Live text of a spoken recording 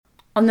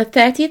On the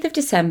 30th of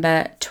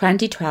December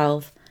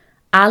 2012,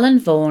 Alan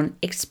Vaughan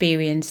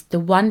experienced the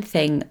one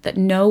thing that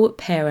no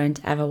parent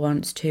ever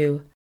wants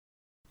to: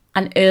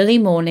 an early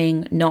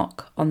morning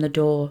knock on the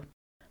door.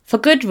 For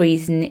good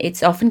reason,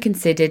 it's often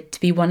considered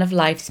to be one of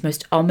life's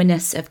most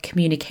ominous of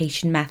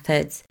communication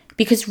methods,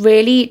 because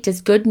rarely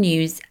does good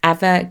news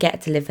ever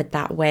get delivered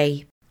that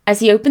way.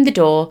 As he opened the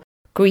door,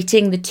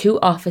 greeting the two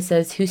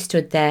officers who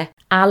stood there,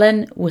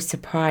 Alan was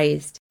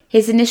surprised.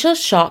 His initial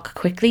shock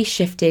quickly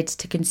shifted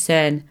to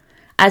concern,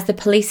 as the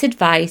police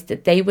advised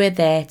that they were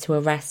there to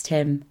arrest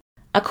him.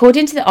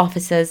 According to the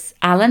officers,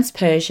 Alan's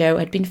Peugeot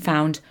had been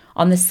found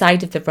on the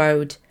side of the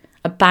road,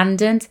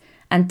 abandoned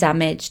and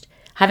damaged,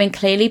 having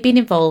clearly been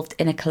involved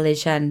in a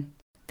collision.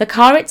 The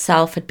car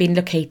itself had been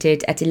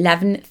located at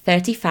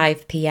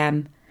 11:35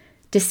 p.m,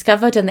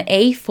 discovered on the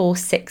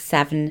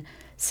A467,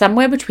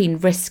 somewhere between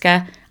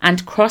Risca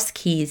and Cross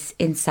Keys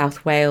in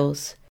South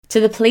Wales.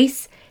 To the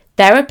police,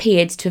 there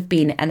appeared to have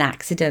been an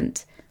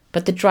accident,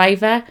 but the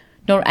driver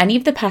nor any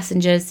of the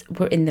passengers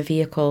were in the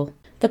vehicle.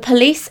 The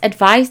police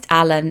advised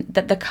Alan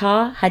that the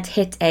car had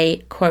hit a,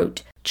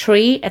 quote,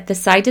 tree at the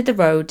side of the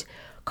road,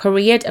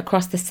 careered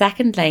across the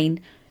second lane,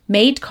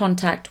 made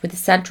contact with the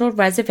central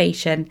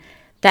reservation,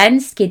 then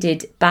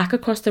skidded back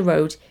across the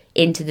road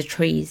into the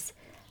trees,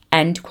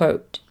 end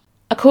quote.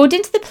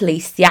 According to the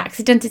police, the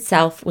accident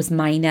itself was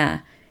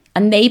minor,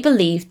 and they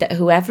believed that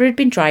whoever had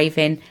been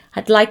driving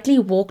had likely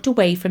walked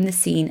away from the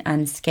scene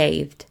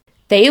unscathed.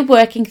 Their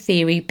working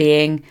theory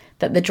being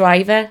that the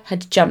driver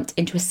had jumped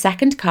into a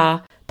second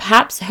car,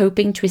 perhaps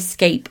hoping to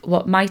escape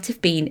what might have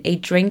been a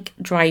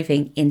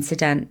drink-driving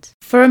incident.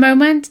 For a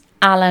moment,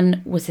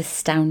 Alan was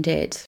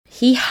astounded.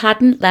 He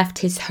hadn't left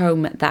his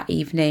home that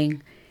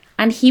evening,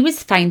 and he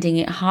was finding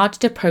it hard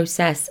to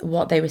process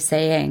what they were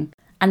saying.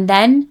 And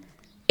then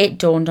it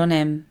dawned on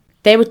him.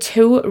 There were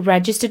two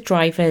registered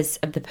drivers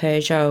of the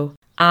Peugeot,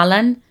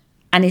 Alan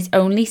and his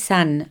only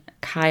son,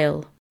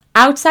 Kyle.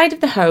 Outside of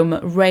the home,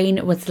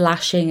 rain was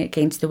lashing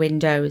against the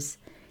windows.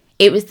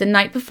 It was the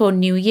night before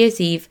New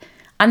Year's Eve,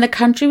 and the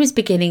country was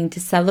beginning to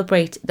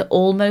celebrate the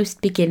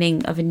almost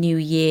beginning of a new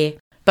year.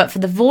 But for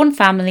the Vaughan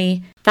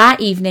family, that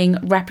evening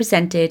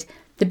represented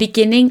the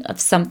beginning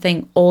of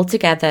something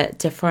altogether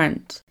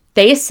different.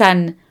 Their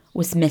son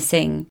was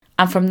missing,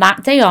 and from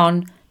that day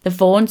on, the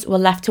Vaughans were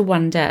left to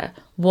wonder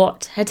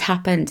what had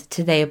happened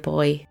to their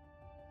boy.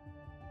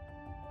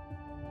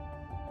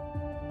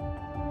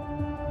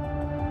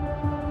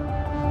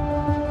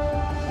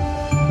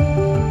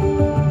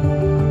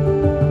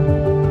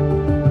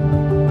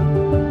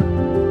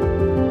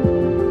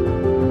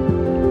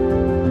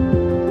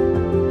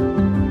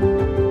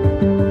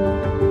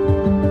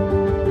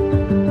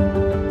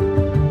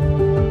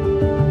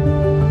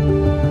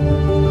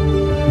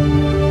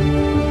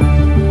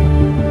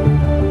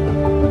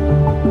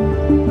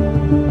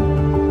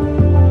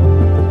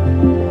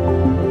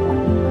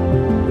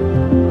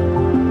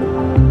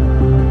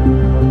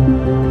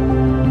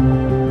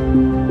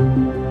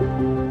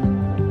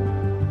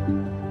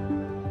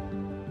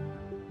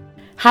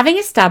 Having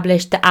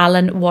established that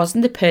Alan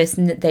wasn't the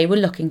person that they were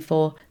looking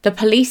for, the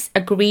police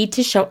agreed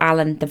to show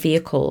Alan the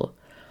vehicle.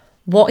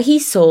 What he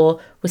saw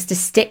was to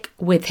stick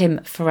with him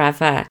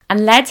forever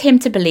and led him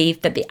to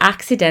believe that the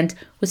accident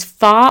was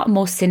far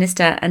more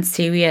sinister and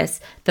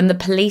serious than the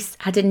police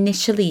had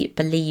initially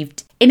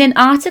believed. In an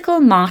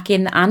article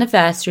marking the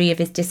anniversary of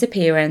his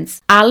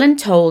disappearance, Alan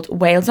told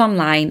Wales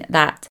Online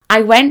that,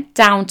 "I went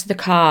down to the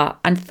car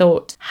and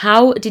thought,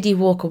 how did he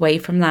walk away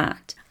from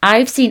that?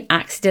 I've seen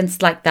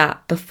accidents like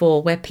that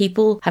before where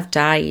people have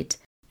died,"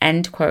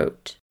 end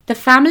quote. The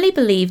family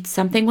believed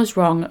something was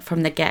wrong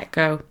from the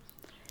get-go.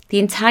 The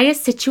entire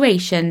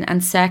situation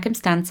and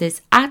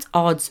circumstances at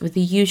odds with the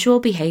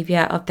usual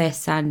behaviour of their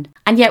son.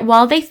 And yet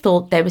while they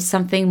thought there was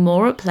something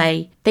more at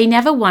play, they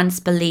never once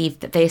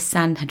believed that their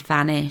son had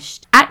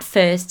vanished. At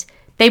first,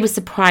 they were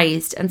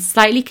surprised and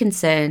slightly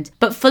concerned,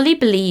 but fully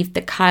believed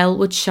that Kyle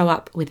would show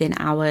up within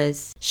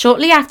hours.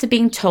 Shortly after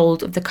being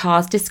told of the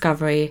car's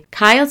discovery,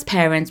 Kyle's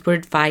parents were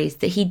advised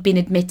that he'd been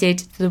admitted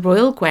to the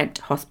Royal Gwent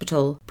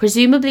Hospital,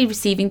 presumably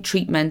receiving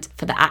treatment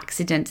for the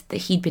accident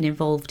that he'd been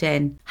involved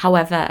in.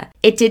 However,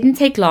 it didn't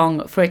take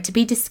long for it to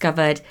be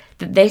discovered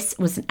that this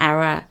was an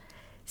error.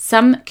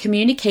 Some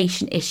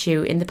communication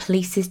issue in the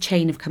police's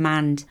chain of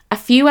command. A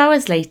few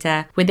hours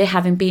later, with there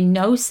having been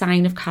no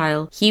sign of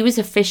Kyle, he was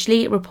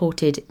officially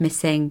reported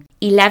missing.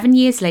 11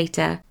 years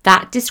later,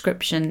 that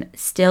description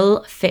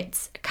still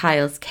fits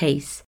Kyle's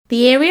case.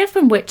 The area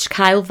from which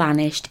Kyle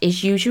vanished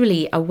is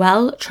usually a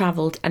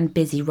well-travelled and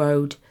busy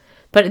road,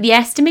 but at the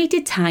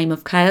estimated time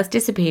of Kyle's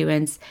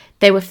disappearance,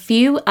 there were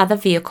few other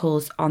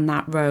vehicles on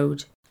that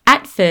road.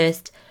 At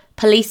first,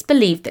 police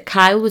believed that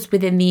Kyle was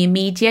within the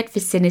immediate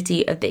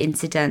vicinity of the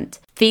incident,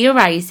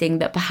 theorising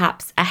that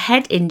perhaps a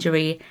head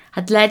injury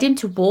had led him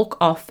to walk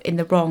off in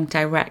the wrong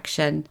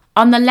direction.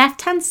 On the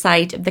left-hand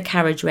side of the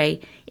carriageway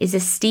is a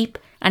steep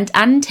and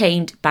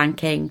untamed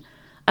banking,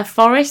 a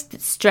forest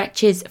that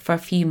stretches for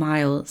a few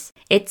miles.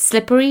 It's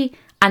slippery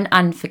and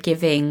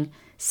unforgiving,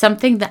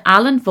 something that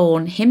Alan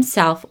Vaughan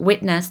himself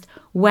witnessed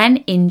when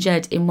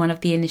injured in one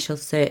of the initial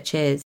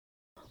searches.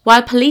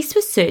 While police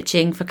were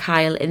searching for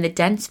Kyle in the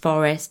dense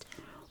forest,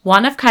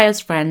 one of Kyle's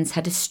friends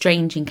had a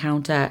strange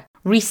encounter,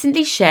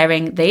 recently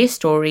sharing their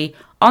story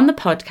on the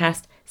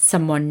podcast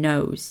Someone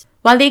Knows.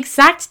 While the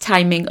exact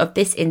timing of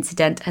this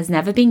incident has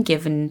never been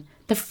given,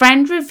 the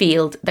friend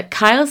revealed that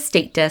Kyle's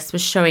status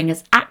was showing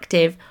as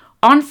active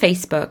on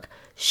Facebook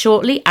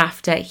shortly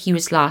after he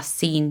was last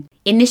seen.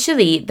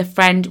 Initially, the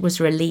friend was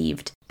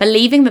relieved,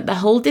 believing that the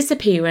whole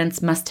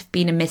disappearance must have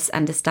been a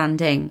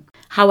misunderstanding.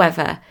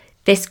 However,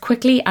 this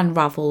quickly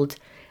unravelled,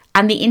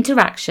 and the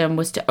interaction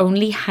was to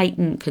only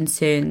heighten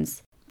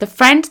concerns. The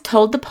friend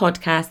told the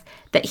podcast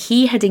that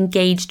he had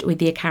engaged with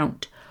the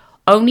account,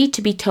 only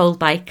to be told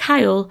by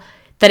Kyle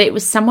that it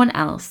was someone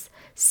else,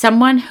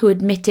 someone who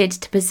admitted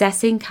to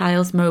possessing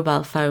Kyle's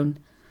mobile phone.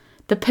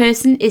 The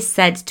person is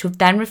said to have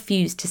then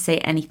refused to say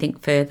anything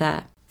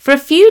further. For a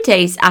few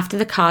days after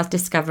the car's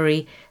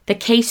discovery, the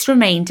case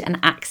remained an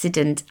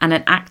accident and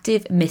an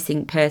active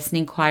missing person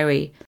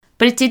inquiry,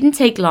 but it didn't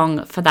take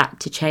long for that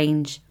to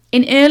change.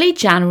 In early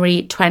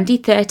January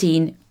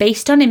 2013,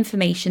 based on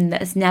information that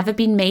has never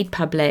been made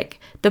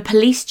public, the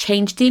police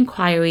changed the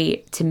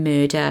inquiry to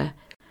murder.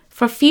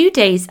 For a few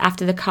days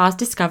after the car's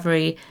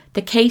discovery,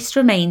 the case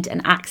remained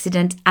an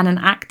accident and an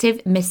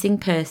active missing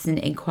person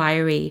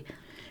inquiry,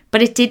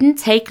 but it didn't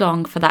take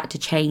long for that to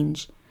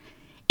change.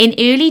 In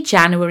early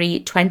January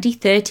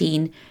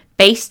 2013,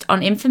 based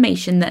on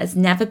information that has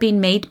never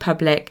been made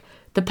public,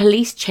 the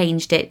police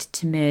changed it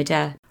to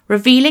murder,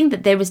 revealing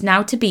that there was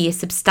now to be a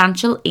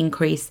substantial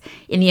increase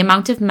in the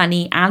amount of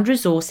money and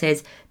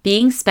resources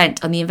being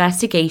spent on the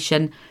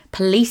investigation.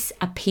 Police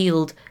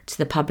appealed to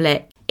the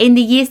public. In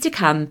the years to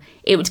come,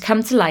 it would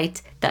come to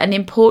light that an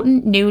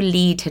important new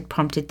lead had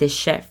prompted this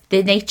shift,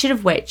 the nature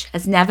of which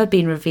has never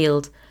been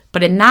revealed,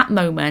 but in that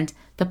moment,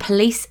 the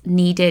police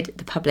needed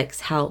the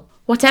public's help.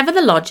 Whatever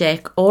the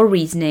logic or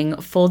reasoning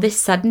for this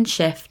sudden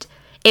shift,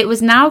 it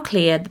was now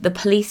clear that the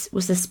police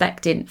were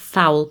suspecting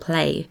foul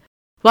play.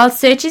 While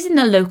searches in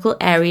the local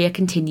area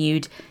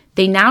continued,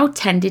 they now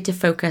tended to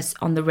focus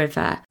on the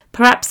river,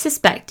 perhaps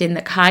suspecting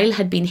that Kyle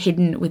had been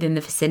hidden within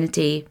the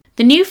vicinity.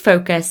 The new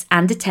focus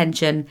and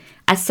attention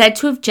are said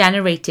to have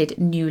generated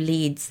new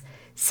leads,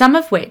 some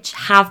of which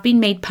have been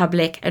made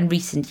public in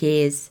recent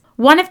years.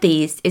 One of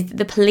these is that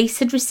the police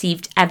had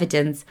received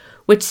evidence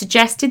which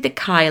suggested that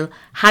Kyle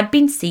had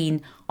been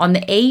seen on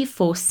the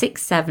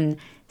A467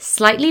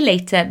 slightly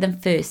later than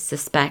first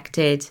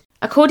suspected.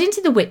 According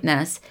to the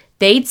witness,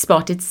 they'd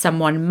spotted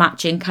someone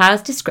matching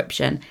Kyle's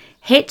description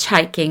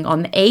hitchhiking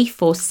on the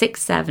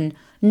A467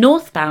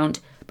 northbound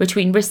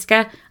between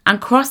Risca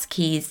and Cross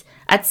Keys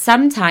at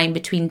some time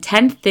between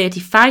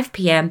 10:35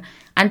 p.m.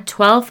 and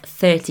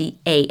 12:30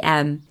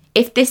 a.m.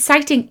 If this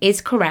sighting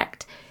is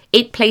correct,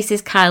 it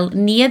places Kyle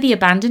near the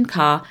abandoned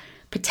car,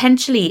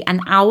 potentially an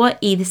hour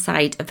either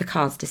side of the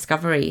car's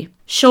discovery.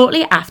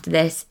 Shortly after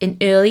this, in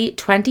early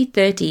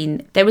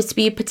 2013, there was to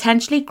be a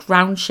potentially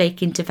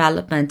ground-shaking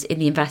development in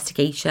the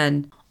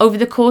investigation. Over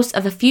the course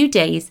of a few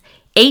days,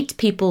 8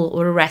 people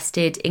were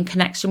arrested in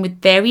connection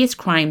with various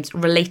crimes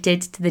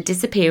related to the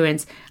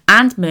disappearance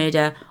and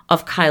murder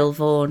of Kyle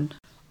Vaughan.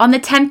 On the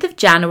 10th of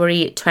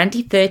January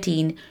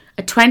 2013,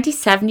 a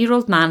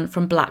 27-year-old man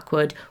from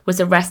Blackwood was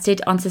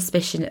arrested on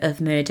suspicion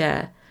of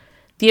murder.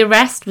 The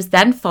arrest was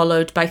then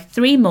followed by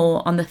 3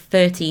 more on the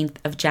 13th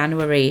of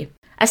January.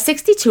 A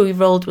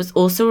 62-year-old was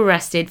also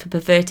arrested for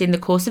perverting the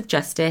course of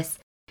justice,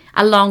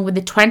 along with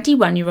a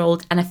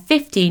 21-year-old and a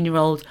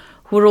 15-year-old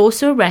who were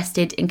also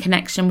arrested in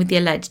connection with the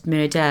alleged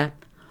murder.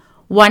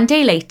 1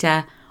 day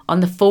later, on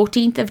the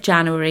 14th of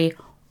January,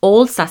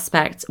 all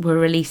suspects were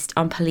released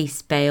on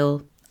police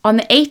bail. On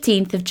the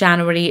 18th of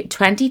January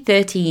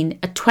 2013,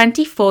 a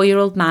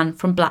 24-year-old man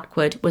from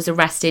Blackwood was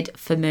arrested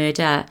for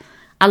murder,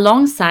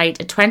 alongside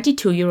a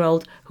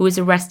 22-year-old who was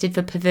arrested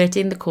for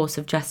perverting the course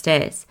of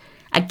justice.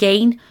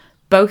 Again,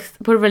 both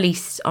were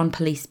released on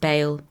police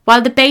bail.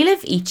 While the bail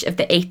of each of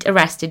the 8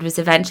 arrested was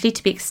eventually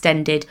to be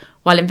extended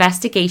while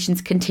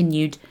investigations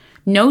continued,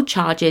 no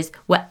charges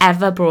were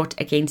ever brought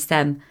against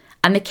them,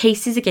 and the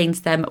cases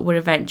against them were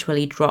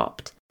eventually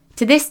dropped.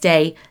 To this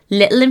day,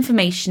 little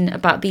information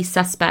about these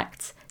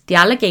suspects, the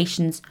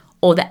allegations,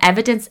 or the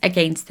evidence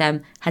against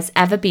them has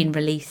ever been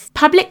released.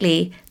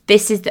 Publicly,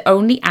 this is the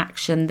only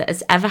action that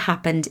has ever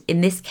happened in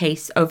this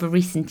case over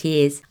recent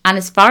years, and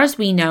as far as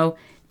we know,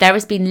 there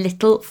has been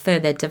little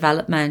further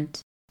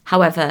development.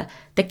 However,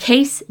 the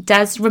case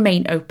does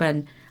remain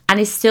open and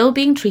is still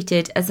being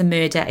treated as a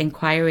murder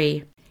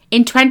inquiry.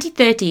 In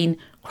 2013,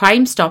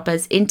 Crime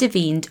Stoppers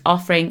intervened,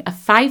 offering a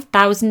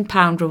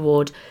 £5,000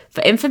 reward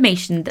for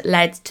information that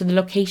led to the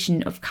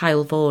location of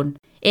Kyle Vaughan.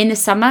 In the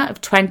summer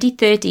of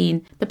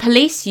 2013, the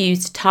police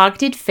used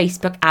targeted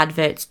Facebook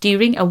adverts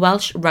during a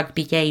Welsh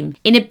rugby game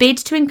in a bid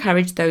to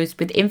encourage those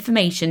with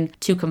information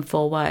to come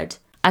forward.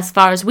 As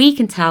far as we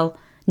can tell,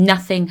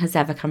 nothing has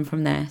ever come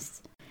from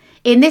this.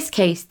 In this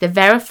case, the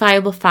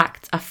verifiable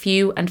facts are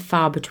few and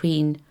far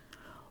between.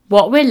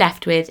 What we're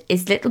left with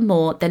is little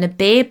more than a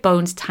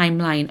bare-bones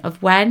timeline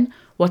of when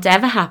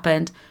whatever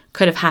happened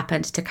could have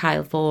happened to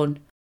Kyle Vaughan.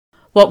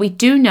 What we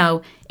do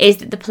know is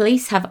that the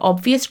police have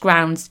obvious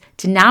grounds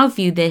to now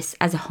view this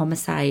as a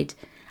homicide,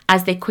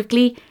 as they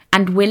quickly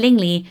and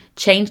willingly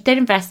changed their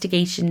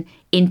investigation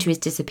into his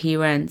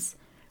disappearance.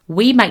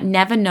 We might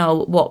never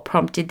know what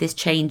prompted this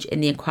change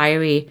in the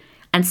inquiry,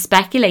 and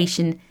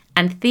speculation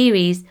and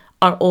theories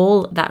are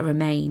all that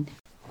remain.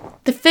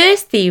 The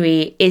first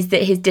theory is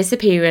that his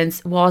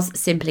disappearance was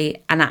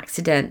simply an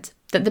accident,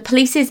 that the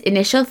police's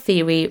initial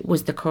theory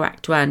was the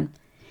correct one.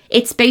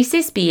 Its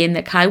basis being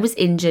that Kyle was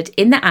injured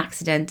in the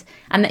accident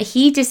and that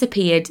he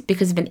disappeared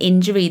because of an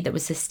injury that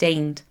was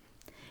sustained.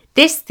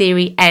 This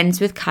theory ends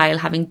with Kyle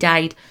having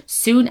died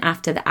soon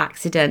after the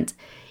accident,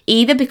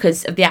 either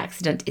because of the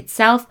accident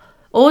itself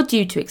or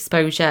due to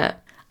exposure.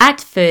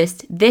 At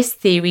first, this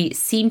theory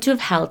seemed to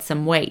have held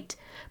some weight,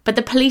 but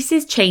the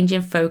police's change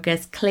in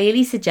focus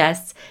clearly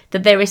suggests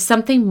that there is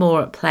something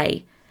more at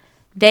play.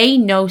 They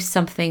know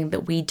something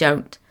that we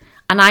don't,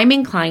 and I'm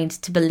inclined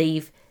to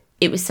believe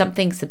it was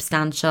something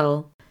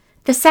substantial.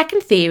 The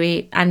second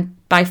theory, and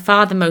by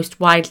far the most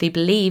widely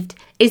believed,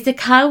 is that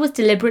Kyle was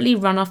deliberately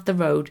run off the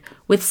road,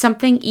 with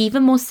something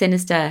even more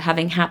sinister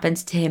having happened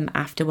to him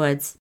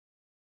afterwards.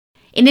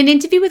 In an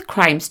interview with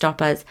Crime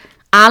Stoppers,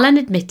 Alan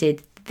admitted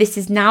that this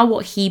is now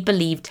what he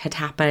believed had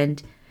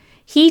happened.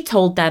 He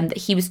told them that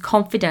he was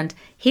confident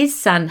his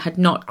son had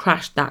not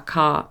crashed that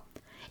car.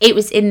 It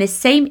was in this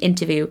same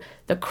interview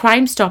that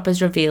Crime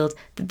Stoppers revealed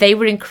that they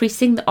were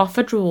increasing the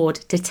offered reward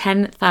to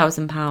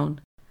 £10,000.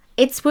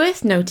 It's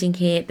worth noting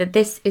here that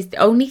this is the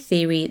only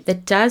theory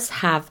that does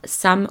have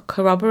some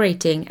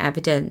corroborating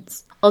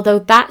evidence. Although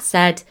that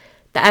said,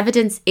 the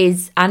evidence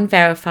is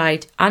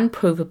unverified,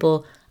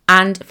 unprovable,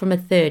 and from a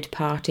third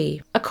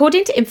party.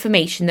 According to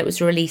information that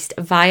was released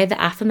via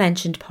the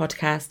aforementioned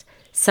podcast,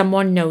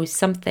 Someone Knows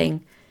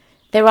Something,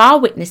 there are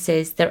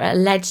witnesses that are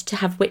alleged to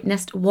have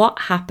witnessed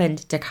what happened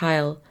to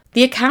Kyle.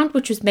 The account,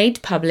 which was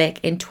made public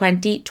in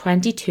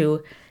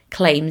 2022,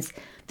 claims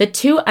that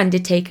 2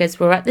 undertakers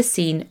were at the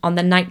scene on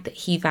the night that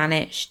he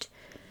vanished.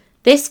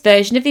 This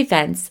version of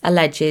events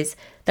alleges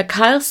that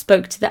Kyle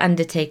spoke to the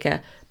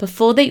undertaker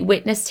before they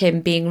witnessed him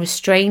being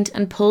restrained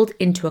and pulled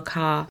into a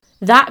car.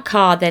 That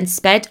car then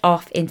sped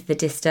off into the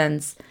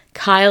distance,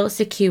 Kyle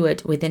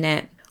secured within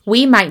it.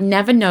 We might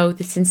never know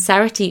the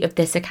sincerity of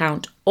this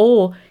account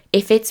or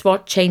if it's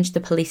what changed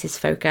the police's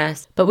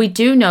focus, but we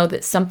do know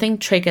that something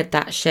triggered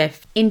that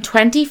shift. In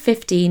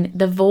 2015,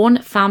 the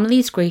Vaughan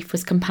family's grief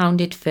was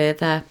compounded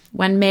further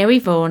when Mary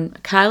Vaughan,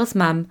 Kyle's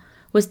mum,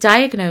 was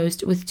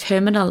diagnosed with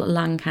terminal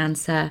lung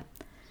cancer.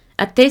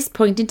 At this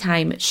point in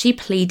time, she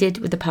pleaded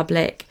with the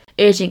public,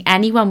 urging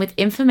anyone with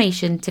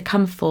information to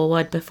come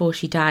forward before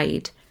she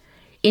died.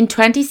 In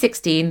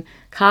 2016,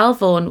 Kyle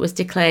Vaughan was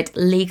declared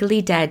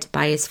legally dead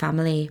by his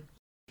family.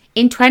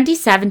 In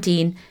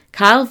 2017,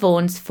 Kyle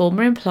Vaughan's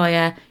former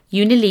employer,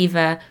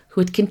 Unilever,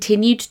 who had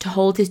continued to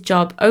hold his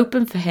job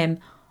open for him,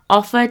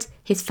 offered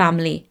his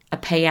family a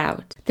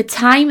payout. The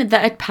time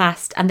that had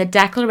passed and the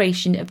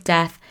declaration of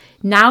death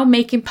now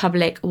making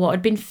public what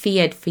had been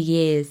feared for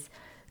years.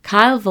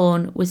 Kyle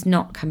Vaughan was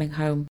not coming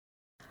home.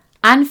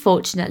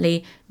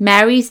 Unfortunately,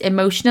 Mary's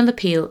emotional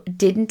appeal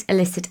didn't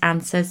elicit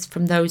answers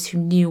from those who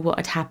knew what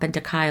had happened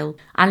to Kyle,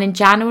 and in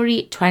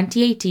January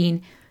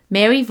 2018,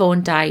 Mary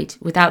Vaughan died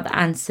without the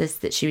answers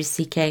that she was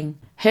seeking.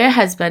 Her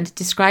husband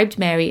described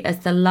Mary as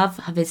the love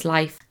of his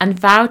life and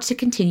vowed to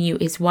continue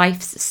his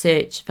wife's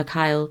search for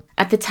Kyle.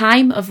 At the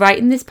time of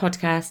writing this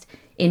podcast,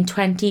 in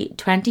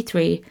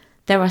 2023,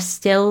 there are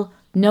still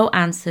no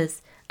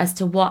answers as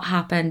to what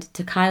happened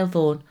to Kyle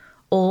Vaughan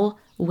or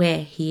where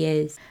he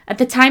is. At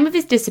the time of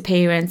his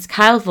disappearance,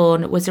 Kyle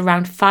Vaughan was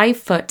around 5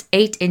 foot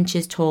 8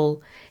 inches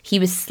tall. He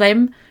was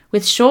slim,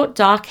 with short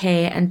dark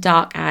hair and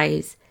dark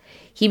eyes.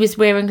 He was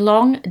wearing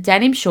long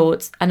denim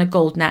shorts and a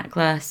gold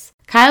necklace.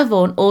 Kyle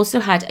Vaughan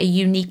also had a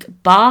unique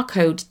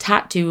barcode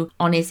tattoo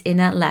on his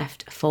inner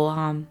left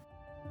forearm.